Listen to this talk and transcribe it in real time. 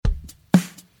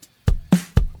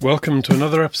Welcome to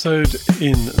another episode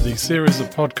in the series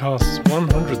of podcasts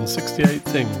 168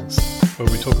 Things, where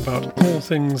we talk about all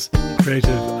things creative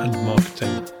and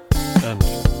marketing, and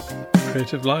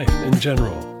creative life in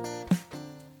general.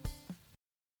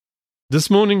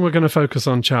 This morning we're going to focus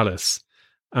on Chalice,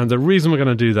 and the reason we're going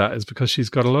to do that is because she's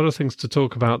got a lot of things to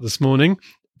talk about this morning,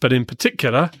 but in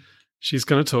particular, she's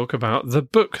going to talk about the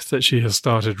book that she has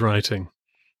started writing.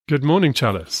 Good morning,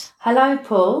 Chalice. Hello,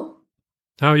 Paul.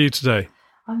 How are you today?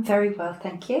 I'm very well,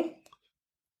 thank you.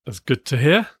 That's good to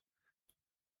hear.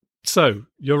 So,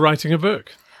 you're writing a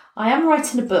book? I am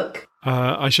writing a book.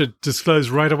 I should disclose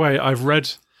right away, I've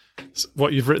read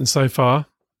what you've written so far.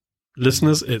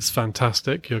 Listeners, it's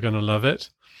fantastic. You're going to love it.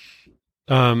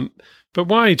 But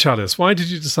why, Chalice? Why did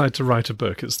you decide to write a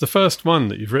book? It's the first one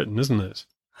that you've written, isn't it?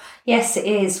 Yes, it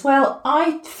is. Well,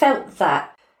 I felt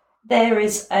that there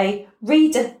is a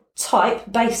reader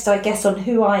type based, I guess, on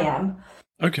who I am.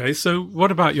 Okay, so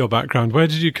what about your background? Where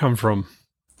did you come from?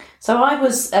 So I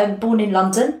was born in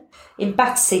London, in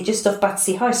Battersea, just off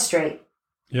Battersea High Street.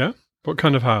 Yeah? What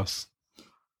kind of house?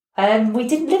 We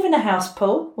didn't live in a house,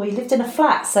 Paul. We lived in a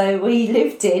flat. So we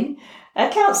lived in a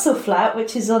council flat,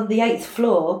 which is on the 8th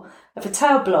floor of a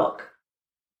tower block.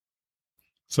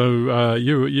 So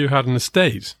you had an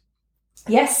estate?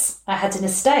 Yes, I had an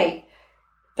estate,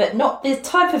 but not the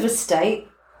type of estate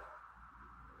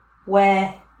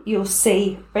where you'll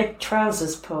see red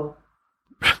trousers, Paul.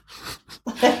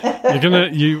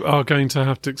 You are going to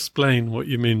have to explain what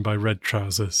you mean by red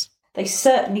trousers. They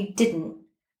certainly didn't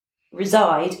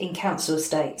reside in council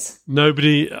estates.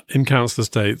 Nobody in council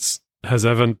estates has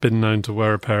ever been known to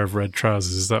wear a pair of red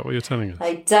trousers. Is that what you're telling us?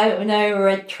 I don't know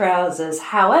red trousers.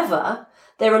 However,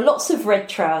 there are lots of red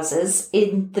trousers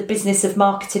in the business of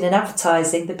marketing and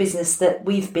advertising, the business that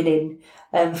we've been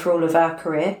in for all of our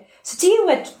career. So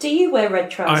do you wear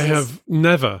red trousers? I have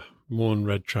never worn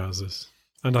red trousers.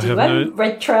 And do you own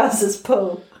red trousers,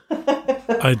 Paul?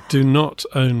 I do not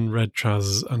own red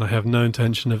trousers, and I have no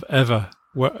intention of ever.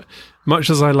 Much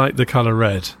as I like the colour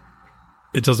red,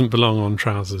 it doesn't belong on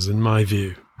trousers, in my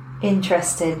view.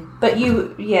 Interesting. But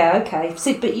okay.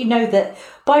 So, but you know that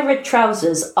by red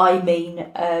trousers, I mean,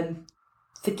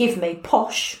 forgive me,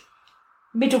 posh,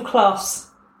 middle-class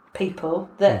people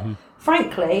that,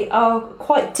 frankly, are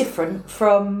quite different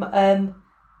from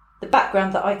the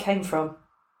background that I came from.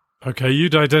 Okay,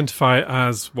 you'd identify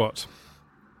as what?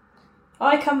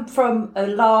 I come from a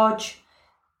large,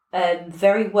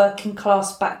 very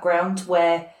working-class background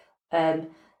where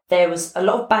there was a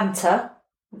lot of banter,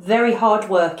 very hard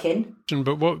working.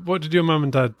 But what did your mum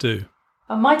and dad do?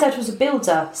 My dad was a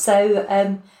builder,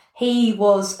 so he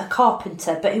was a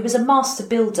carpenter, but he was a master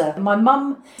builder. My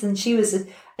mum, and she was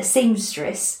a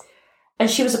seamstress, and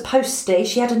she was a postie.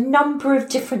 She had a number of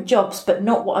different jobs, but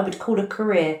not what I would call a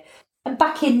career. And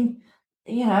back in,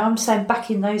 I'm saying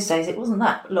back in those days, it wasn't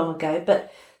that long ago,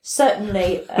 but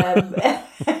certainly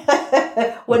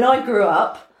when I grew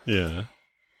up, yeah.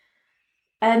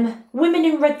 Women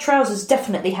in red trousers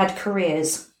definitely had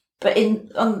careers, but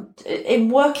in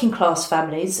working class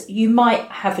families, you might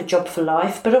have a job for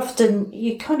life, but often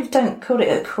you kind of don't call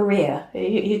it a career.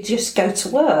 You just go to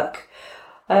work.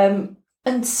 And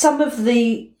some of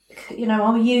the,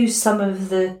 I'll use some of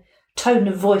the tone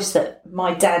of voice that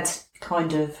my dad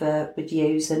kind of would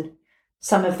use and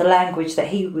some of the language that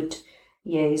he would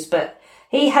use, but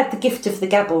he had the gift of the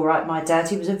gabble, right, my dad.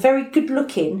 He was a very good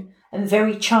looking and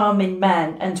very charming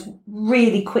man and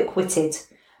really quick-witted.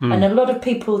 And a lot of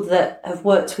people that have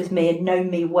worked with me and know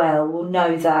me well will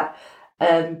know that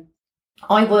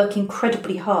I work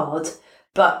incredibly hard,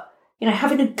 but,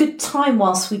 having a good time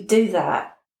whilst we do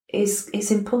that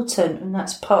is important, and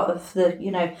that's part of the,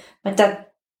 my dad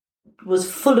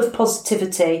was full of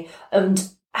positivity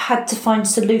and had to find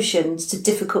solutions to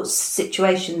difficult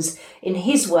situations in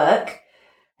his work,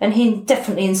 and he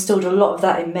definitely instilled a lot of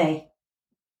that in me.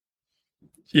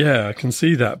 Yeah, I can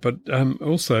see that. But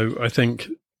also, I think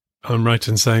I'm right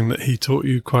in saying that he taught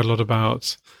you quite a lot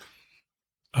about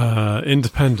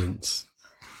independence.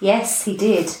 Yes, he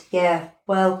did. Yeah.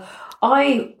 Well,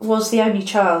 I was the only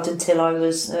child until I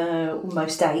was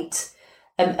almost 8.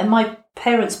 And my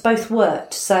parents both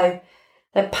worked. So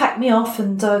they'd pack me off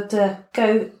and I'd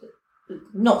go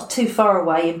not too far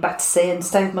away in Battersea and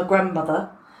stay with my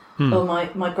grandmother or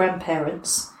my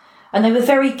grandparents. And they were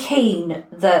very keen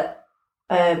that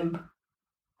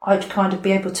I'd kind of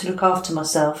be able to look after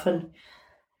myself. And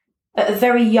at a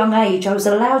very young age, I was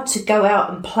allowed to go out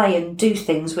and play and do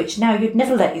things which now you'd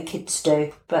never let your kids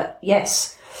do. But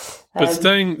yes. But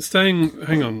staying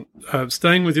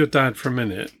with your dad for a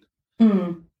minute,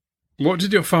 what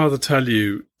did your father tell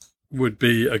you would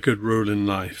be a good rule in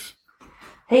life?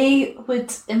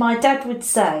 My dad would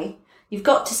say, you've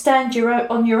got to stand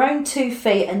on your own 2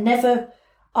 feet and never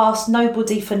ask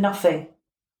nobody for nothing.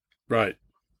 Right.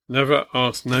 Never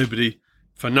ask nobody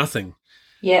for nothing.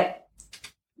 Yeah.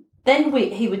 Then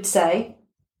he would say,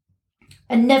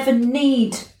 and never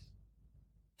need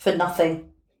for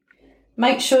nothing.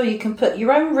 Make sure you can put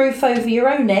your own roof over your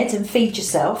own head and feed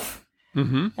yourself,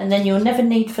 and then you'll never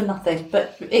need for nothing.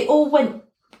 But it all went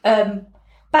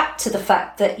back to the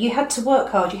fact that you had to work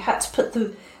hard, you had to put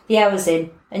the hours in,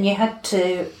 and you had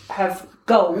to have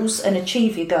goals and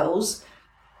achieve your goals.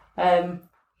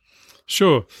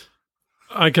 Sure,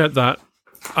 I get that.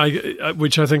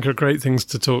 Which I think are great things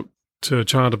to talk to a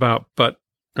child about, but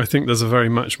I think there's a very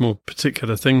much more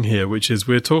particular thing here, which is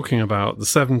we're talking about the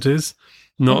 70s,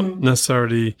 not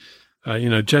necessarily,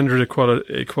 gender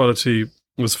equality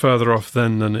was further off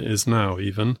then than it is now,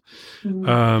 even.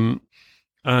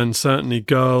 And certainly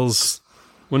girls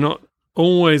were not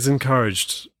always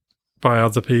encouraged by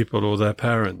other people or their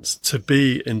parents to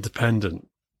be independent.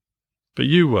 But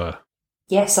you were.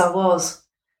 Yes, I was.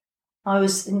 I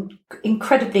was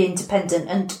incredibly independent.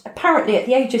 And apparently at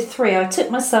the age of 3, I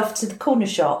took myself to the corner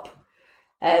shop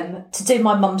to do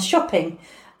my mum's shopping.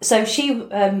 So she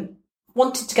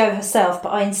wanted to go herself, but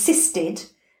I insisted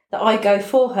that I go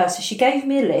for her. So she gave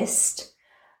me a list.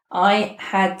 I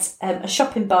had a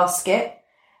shopping basket.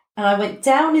 And I went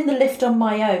down in the lift on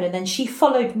my own, and then she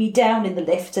followed me down in the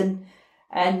lift and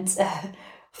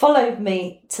followed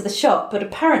me to the shop. But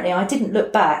apparently I didn't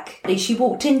look back. She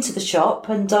walked into the shop,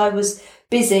 and I was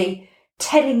busy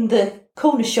telling the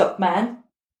corner shop man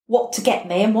what to get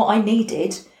me and what I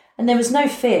needed. And there was no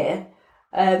fear.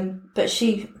 But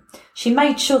she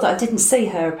made sure that I didn't see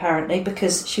her, apparently,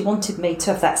 because she wanted me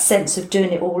to have that sense of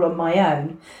doing it all on my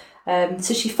own.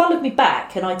 So she followed me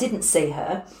back, and I didn't see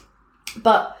her.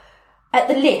 But at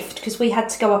the lift, because we had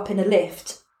to go up in a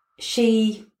lift,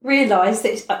 she realised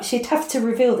that she'd have to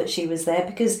reveal that she was there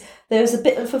because there was a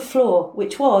bit of a flaw,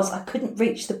 which was I couldn't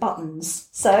reach the buttons.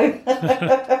 So,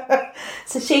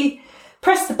 so she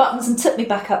pressed the buttons and took me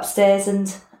back upstairs,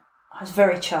 and I was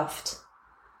very chuffed.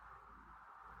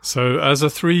 So as a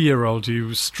 3-year-old,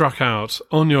 you struck out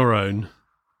on your own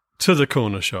to the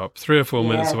corner shop, 3 or 4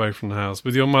 minutes away from the house,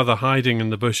 with your mother hiding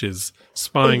in the bushes,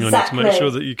 spying on you to make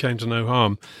sure that you came to no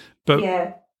harm.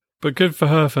 But good for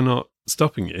her for not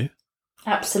stopping you.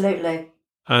 Absolutely.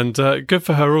 And good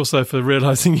for her also for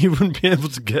realising you wouldn't be able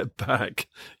to get back.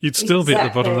 You'd still be at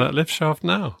the bottom of that lift shaft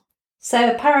now. So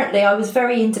apparently I was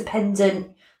very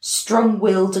independent,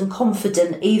 strong-willed and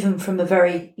confident, even from a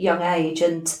very young age.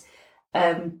 And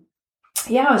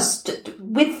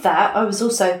with that, I was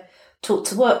also taught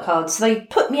to work hard. So they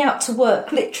put me out to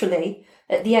work literally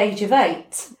at the age of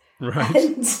 8. Right.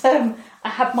 And I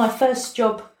had my first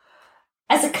job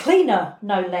as a cleaner,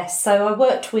 no less. So I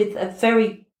worked with a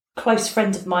very close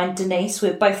friend of mine, Denise. We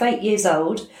were both 8 years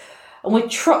old. And we'd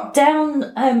trot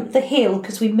down the hill,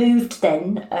 because we moved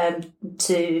then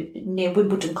to near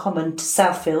Wimbledon Common to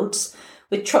Southfields.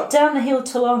 We'd trot down the hill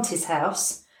to Auntie's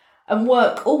house and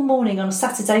work all morning on a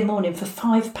Saturday morning for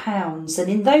 £5. And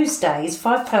in those days,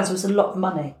 £5 was a lot of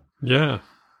money. Yeah.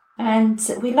 And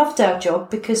we loved our job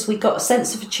because we got a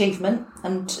sense of achievement,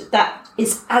 and that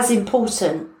is as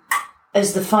important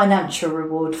as the financial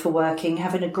reward for working,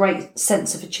 having a great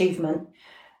sense of achievement.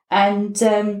 And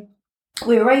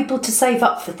we were able to save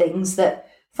up for things that,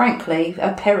 frankly,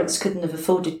 our parents couldn't have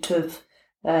afforded to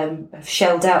have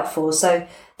shelled out for. So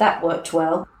that worked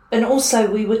well. And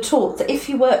also we were taught that if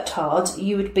you worked hard,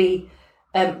 you would be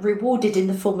rewarded in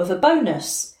the form of a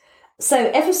bonus.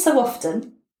 So ever so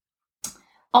often,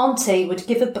 Auntie would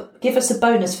give us a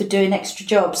bonus for doing extra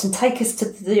jobs and take us to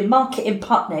the market in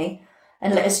Putney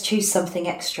and let us choose something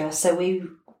extra. So we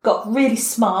got really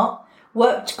smart,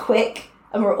 worked quick,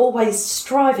 and were always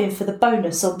striving for the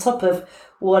bonus on top of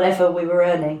whatever we were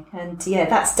earning. And yeah,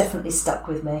 that's definitely stuck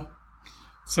with me.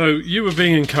 So you were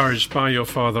being encouraged by your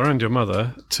father and your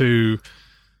mother to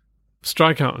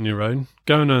strike out on your own,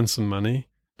 go and earn some money,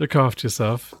 look after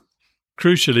yourself.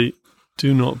 Crucially,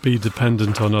 do not be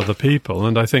dependent on other people.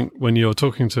 And I think when you're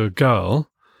talking to a girl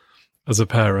as a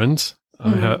parent,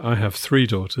 I have 3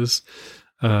 daughters,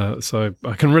 so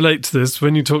I can relate to this.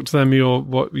 When you talk to them,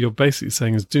 what you're basically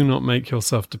saying is do not make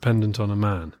yourself dependent on a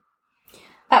man.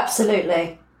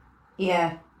 Absolutely.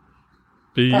 Yeah.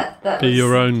 Be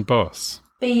your own boss.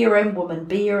 Be your own woman.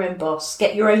 Be your own boss.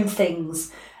 Get your own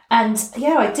things. And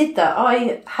yeah, I did that.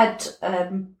 I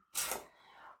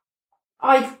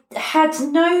had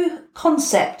no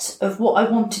concept of what I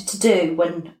wanted to do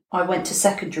when I went to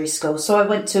secondary school. So I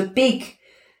went to a big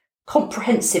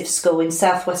comprehensive school in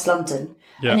southwest London,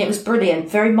 Yeah. And it was brilliant,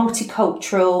 very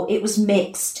multicultural. It was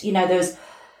mixed. You know, it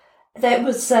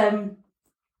was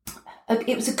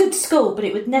a good school, but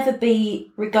it would never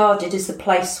be regarded as the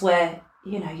place where,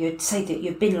 you know, you'd say that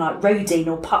you'd been like Rodine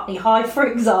or Putney High, for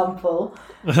example.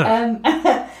 But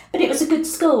it was a good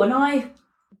school. And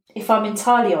if I'm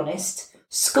entirely honest,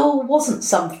 school wasn't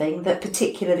something that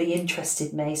particularly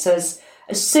interested me. So as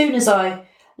soon as I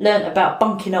learnt about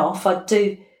bunking off, I'd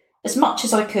do as much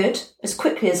as I could, as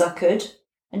quickly as I could,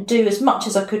 and do as much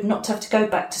as I could not to have to go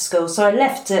back to school. So I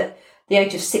left at the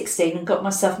age of 16 and got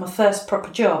myself my first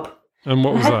proper job. And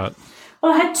what was that?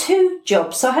 Well, I had two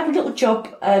jobs. So I had a little job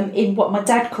in what my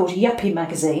dad called a yuppie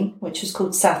magazine, which was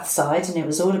called Southside, and it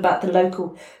was all about the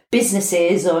local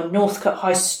businesses on Northcote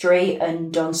High Street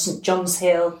and on St John's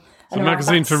Hill. A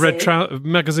magazine for red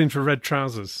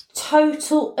trousers.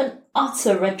 Total and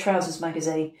utter red trousers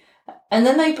magazine. And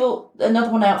then they brought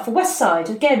another one out for West Side.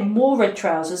 Again, more red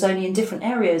trousers, only in different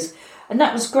areas. And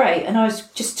that was great. And I was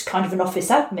just kind of an office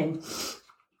admin.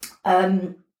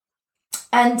 And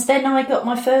then I got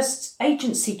my first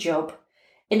agency job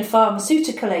in a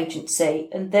pharmaceutical agency.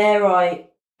 And there I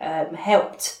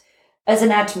helped as an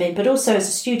admin, but also as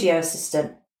a studio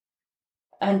assistant.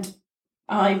 And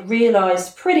I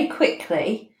realised pretty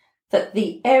quickly that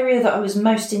the area that I was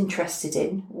most interested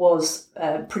in was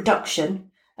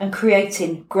production and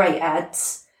creating great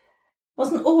ads. It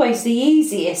wasn't always the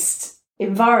easiest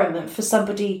environment for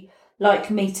somebody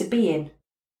like me to be in.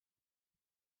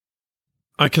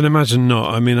 I can imagine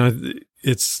not. I mean,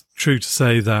 it's true to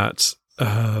say that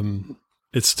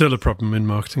it's still a problem in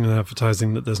marketing and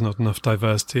advertising that there's not enough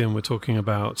diversity, and we're talking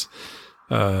about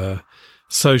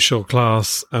social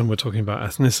class, and we're talking about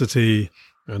ethnicity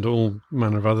and all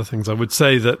manner of other things. I would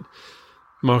say that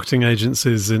marketing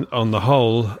agencies on the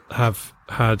whole have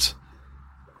had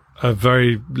a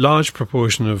very large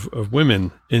proportion of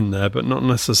women in there, but not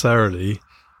necessarily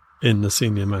in the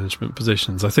senior management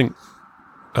positions. I think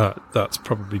that's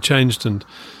probably changed and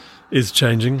is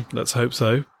changing. Let's hope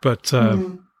so. But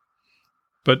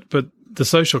the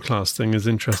social class thing is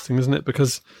interesting, isn't it?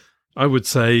 Because I would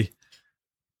say,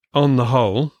 on the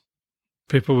whole,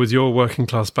 people with your working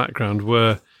class background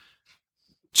were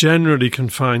generally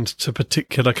confined to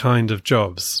particular kind of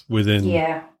jobs within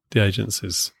the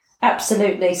agencies.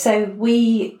 Absolutely. So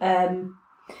we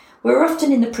were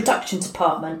often in the production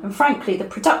department, and frankly, the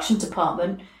production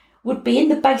department would be in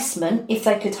the basement if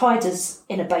they could hide us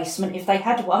in a basement if they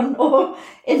had one, or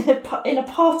in a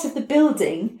part of the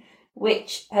building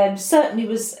which certainly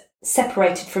was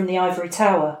separated from the ivory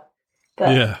tower.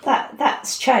 But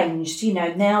that's changed, you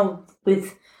know, now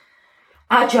with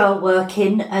agile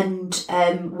working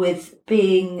and with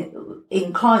being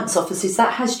in clients' offices,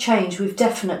 that has changed. We've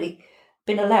definitely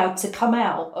been allowed to come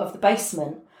out of the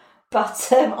basement. But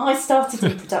I started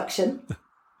in production,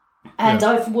 and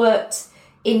I've worked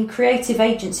in creative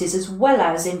agencies as well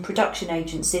as in production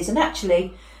agencies. And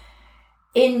actually,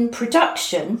 in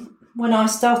production, when I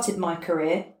started my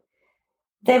career,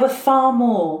 there were far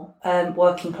more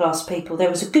working class people. There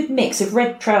was a good mix of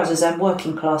red trousers and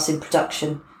working class in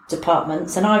production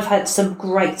departments, and I've had some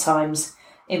great times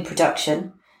in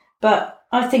production. But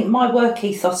I think my work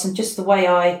ethos and just the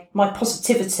way my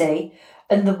positivity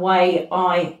and the way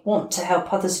I want to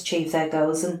help others achieve their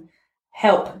goals and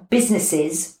help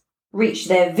businesses reach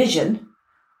their vision,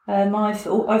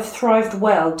 I've thrived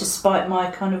well despite my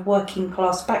kind of working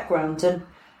class background. And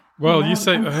you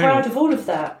say I'm proud of all of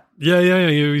that. Yeah.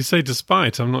 You say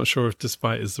despite. I'm not sure if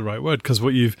despite is the right word, because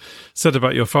what you've said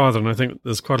about your father, and I think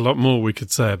there's quite a lot more we could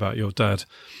say about your dad,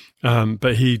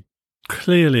 but he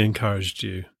clearly encouraged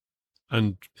you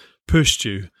and pushed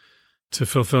you to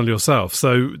fulfill yourself.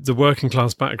 So the working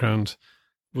class background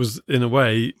was, in a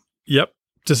way,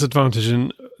 disadvantage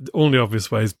in all the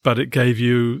obvious ways, but it gave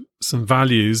you some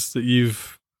values that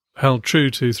you've held true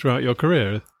to throughout your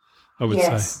career, I would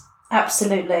say. Yes,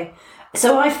 absolutely.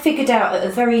 So I figured out at a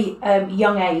very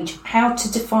young age how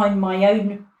to define my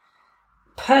own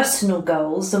personal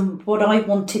goals and what I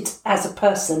wanted as a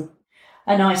person.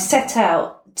 And I set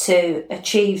out to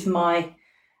achieve my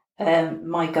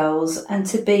goals, and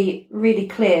to be really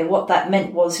clear what that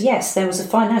meant was, yes, there was a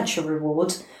financial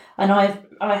reward, and I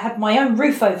had my own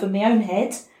roof over my own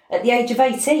head at the age of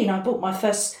 18. I bought my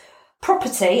first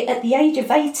property at the age of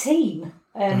 18.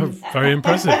 Very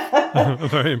impressive.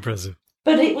 Very impressive.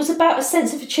 But it was about a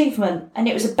sense of achievement, and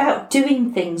it was about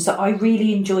doing things that I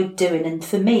really enjoyed doing. And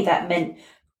for me, that meant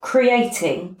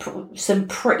creating some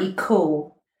pretty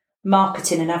cool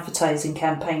marketing and advertising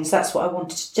campaigns. That's what I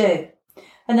wanted to do.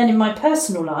 And then in my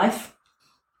personal life,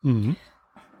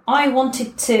 I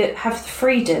wanted to have the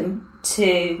freedom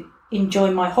to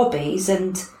enjoy my hobbies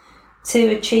and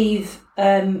to achieve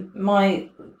my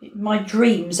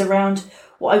dreams around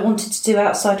what I wanted to do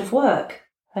outside of work.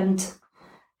 And,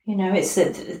 you know, it's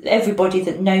that everybody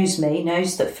that knows me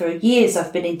knows that for years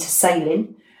I've been into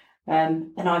sailing,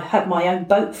 and I've had my own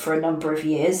boat for a number of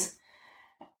years.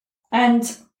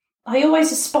 And I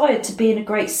always aspired to being a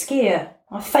great skier.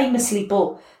 I famously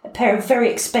bought a pair of very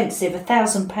expensive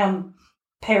 £1,000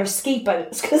 pair of ski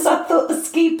boots because I thought the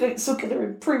ski boots were going to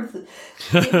improve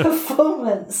the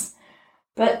performance.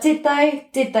 But did they?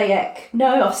 Did they, Eck?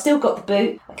 No, I've still got the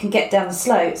boot. I can get down the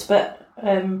slopes, but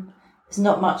there's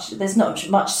not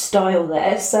much style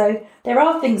there. So there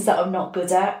are things that I'm not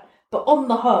good at. But on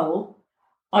the whole,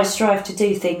 I strive to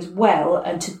do things well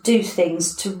and to do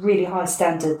things to really high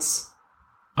standards.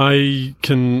 I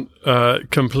can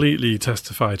completely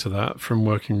testify to that from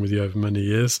working with you over many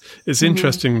years. It's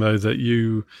interesting, though, that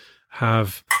you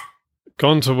have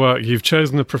gone to work. You've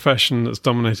chosen a profession that's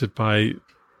dominated by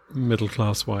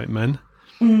middle-class white men.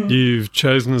 You've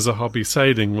chosen as a hobby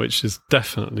sailing, which is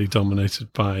definitely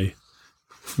dominated by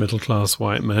middle-class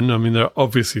white men. I mean, there are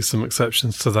obviously some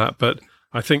exceptions to that, but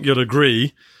I think you'll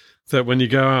agree that when you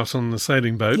go out on the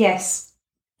sailing boat, yes,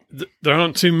 there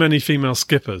aren't too many female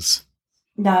skippers.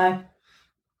 No,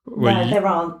 there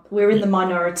aren't. We're in the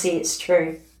minority, it's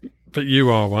true. But you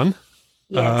are one.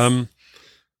 Yes.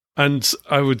 And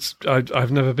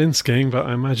I've never been skiing, but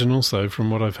I imagine also from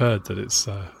what I've heard that it's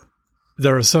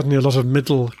there are certainly a lot of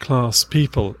middle-class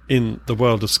people in the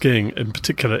world of skiing, in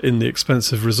particular in the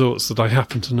expensive resorts that I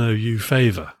happen to know you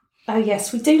favour. Oh,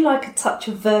 yes, we do like a touch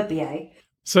of Verbier.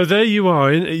 So there you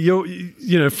are,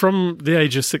 you're from the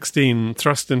age of 16,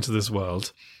 thrust into this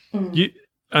world.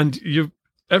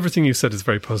 Everything you said is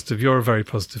very positive. You're a very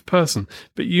positive person,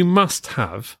 but you must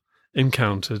have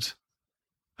encountered,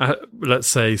 let's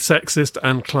say, sexist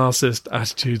and classist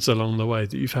attitudes along the way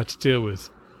that you've had to deal with.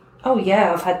 Oh,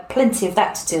 yeah, I've had plenty of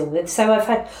that to deal with. So I've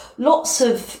had lots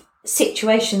of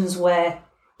situations where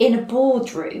in a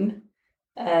boardroom,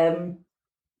 I've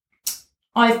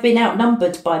been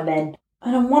outnumbered by men.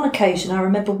 And on one occasion, I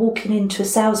remember walking into a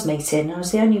sales meeting. I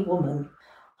was the only woman.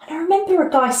 And I remember a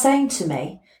guy saying to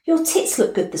me, "Your tits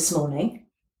look good this morning."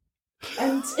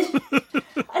 And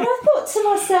I thought to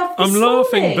myself, I'm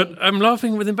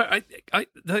laughing with him. But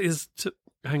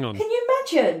hang on. Can you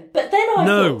imagine? But then I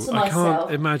thought to myself, I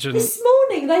can't imagine. This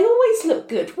morning they always look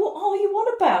good. What are you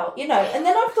on about? You know. And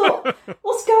then I thought,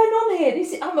 what's going on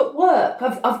here? I'm at work.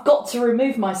 I've got to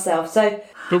remove myself. So.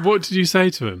 But what did you say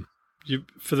to him?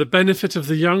 For the benefit of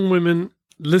the young women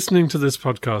listening to this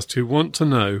podcast who want to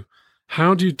know,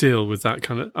 how do you deal with that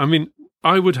kind of... I mean,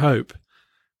 I would hope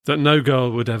that no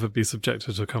girl would ever be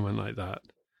subjected to a comment like that.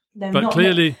 No, but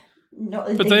clearly... Not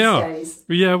in but these they are. days.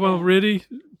 Yeah, well, really?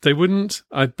 They wouldn't?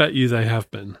 I bet you they have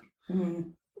been.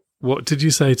 What did you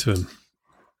say to him?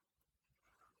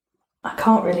 I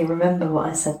can't really remember what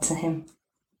I said to him.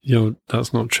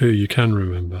 That's not true. You can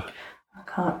remember. I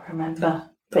can't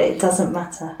remember, but it doesn't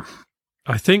matter.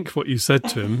 I think what you said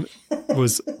to him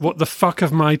was, "What the fuck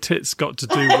have my tits got to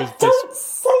do with this?" Don't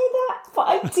say that, but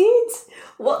I did.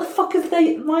 What the fuck have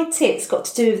my tits got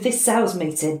to do with this sales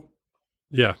meeting?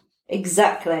 Yeah.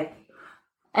 Exactly.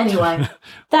 Anyway,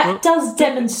 that does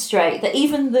demonstrate that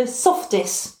even the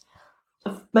softest,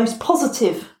 most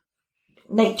positive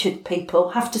natured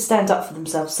people have to stand up for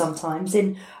themselves sometimes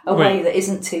in a way that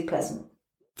isn't too pleasant.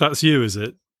 That's you, is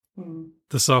it?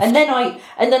 The soft. And then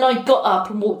I got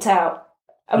up and walked out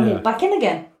and walked back in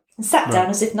again and sat down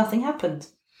as if nothing happened.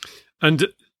 And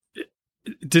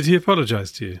did he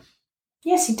apologise to you?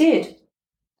 Yes, he did.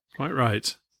 Quite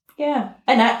right. Yeah.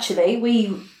 And actually,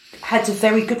 we had a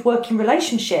very good working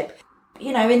relationship.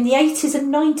 You know, in the 80s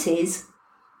and 90s,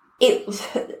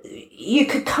 you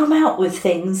could come out with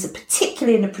things,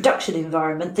 particularly in a production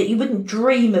environment, that you wouldn't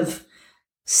dream of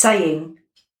saying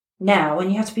now,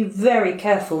 and you have to be very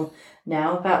careful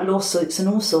now about lawsuits and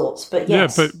all sorts. But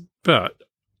yes. Yeah, but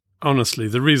honestly,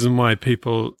 the reason why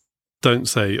people don't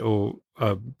say, or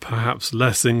are perhaps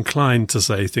less inclined to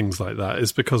say things like that,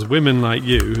 is because women like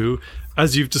you, who,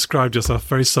 as you've described yourself,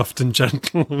 very soft and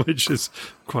gentle, which is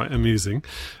quite amusing,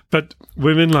 but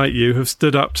women like you have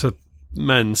stood up to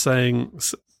men saying,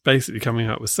 basically coming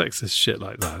out with sexist shit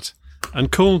like that,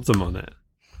 and called them on it.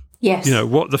 Yes. You know,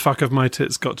 what the fuck have my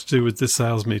tits got to do with this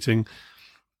sales meeting?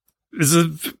 Is a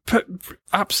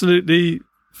absolutely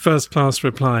first-class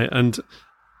reply, and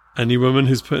any woman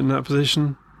who's put in that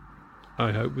position,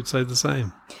 I hope, would say the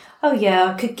same. Oh,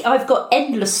 yeah. I've got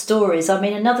endless stories. I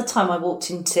mean, another time I walked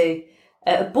into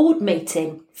a board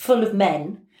meeting full of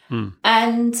men,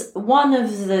 and one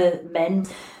of the men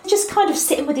just kind of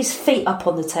sitting with his feet up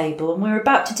on the table, and we were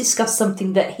about to discuss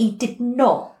something that he did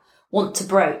not want to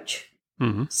broach.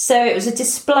 Mm-hmm. So it was a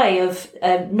display of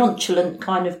nonchalant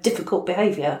kind of difficult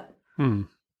behaviour. Mm.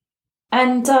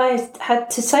 And I had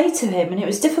to say to him, and it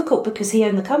was difficult because he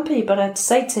owned the company, but I had to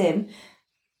say to him,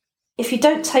 if you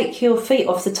don't take your feet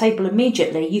off the table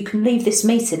immediately, you can leave this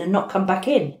meeting and not come back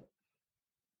in.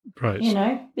 Right. You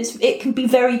know, it can be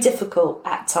very difficult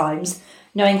at times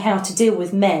knowing how to deal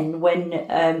with men when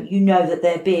you know that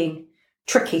they're being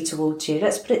tricky towards you.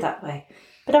 Let's put it that way.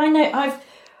 But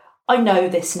I know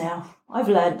this now. I've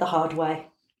learned the hard way.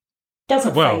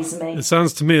 Doesn't faze me. It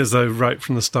sounds to me as though right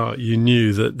from the start you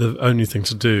knew that the only thing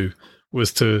to do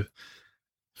was to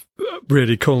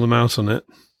really call them out on it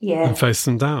and face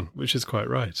them down, which is quite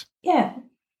right. Yeah.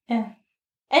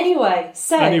 Anyway,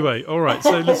 all right.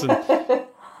 So listen,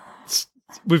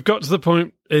 we've got to the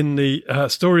point in the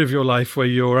story of your life where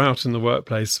you're out in the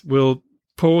workplace. We'll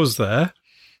pause there,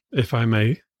 if I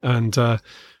may, and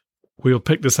we'll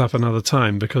pick this up another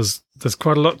time because there's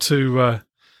quite a lot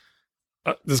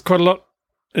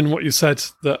in what you said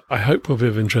that I hope will be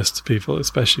of interest to people,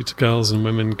 especially to girls and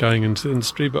women going into the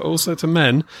industry, but also to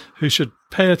men who should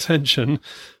pay attention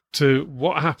to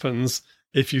what happens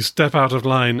if you step out of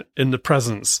line in the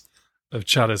presence of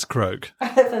Chalice Croke.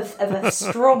 of a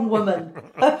strong woman.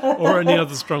 Or any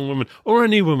other strong woman. Or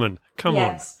any woman. Come on.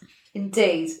 Yes,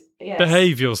 indeed. Yes.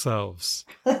 Behave yourselves.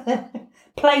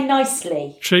 Play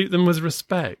nicely. Treat them with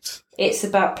respect. It's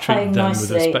about playing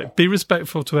nicely. With respect. Be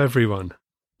respectful to everyone.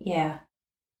 Yeah.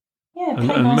 Yeah,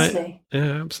 play nicely.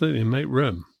 Absolutely. And make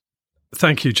room.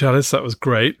 Thank you, Chalice. That was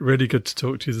great. Really good to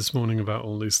talk to you this morning about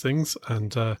all these things.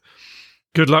 And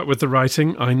good luck with the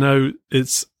writing. I know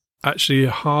it's actually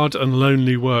hard and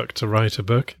lonely work to write a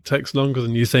book. It takes longer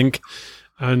than you think.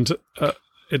 And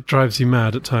it drives you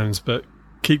mad at times. But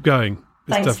keep going.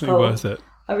 It's definitely worth it.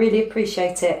 I really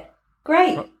appreciate it.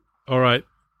 Great. All right.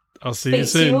 I'll see you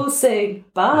soon. See you all soon.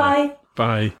 Bye.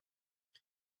 Bye.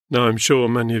 Now, I'm sure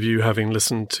many of you, having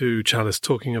listened to Chalice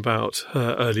talking about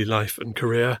her early life and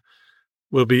career,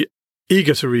 will be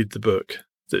eager to read the book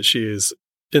that she is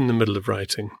in the middle of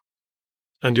writing.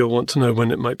 And you'll want to know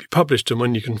when it might be published and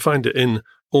when you can find it in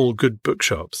all good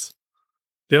bookshops.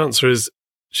 The answer is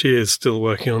she is still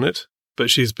working on it, but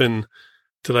she's been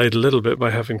delayed a little bit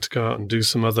by having to go out and do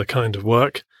some other kind of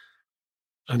work.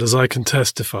 And as I can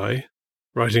testify,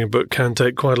 writing a book can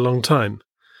take quite a long time.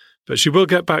 But she will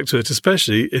get back to it,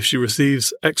 especially if she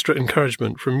receives extra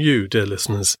encouragement from you, dear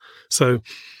listeners. So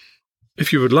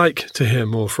if you would like to hear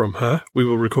more from her, we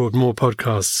will record more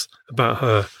podcasts about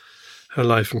her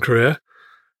life and career,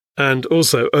 and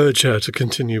also urge her to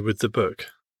continue with the book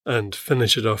and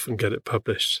finish it off and get it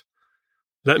published.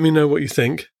 Let me know what you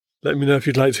think. Let me know if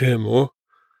you'd like to hear more.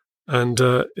 And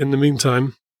in the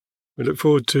meantime, we look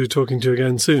forward to talking to you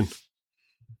again soon.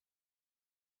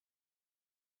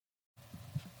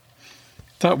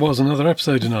 That was another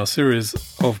episode in our series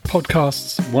of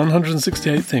podcasts,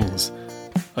 168 Things.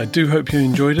 I do hope you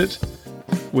enjoyed it.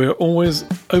 We're always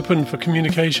open for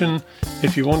communication.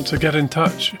 If you want to get in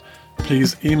touch,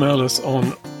 please email us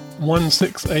on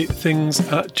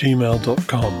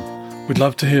 168things@gmail.com. We'd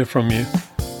love to hear from you.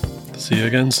 See you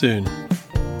again soon.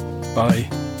 Bye.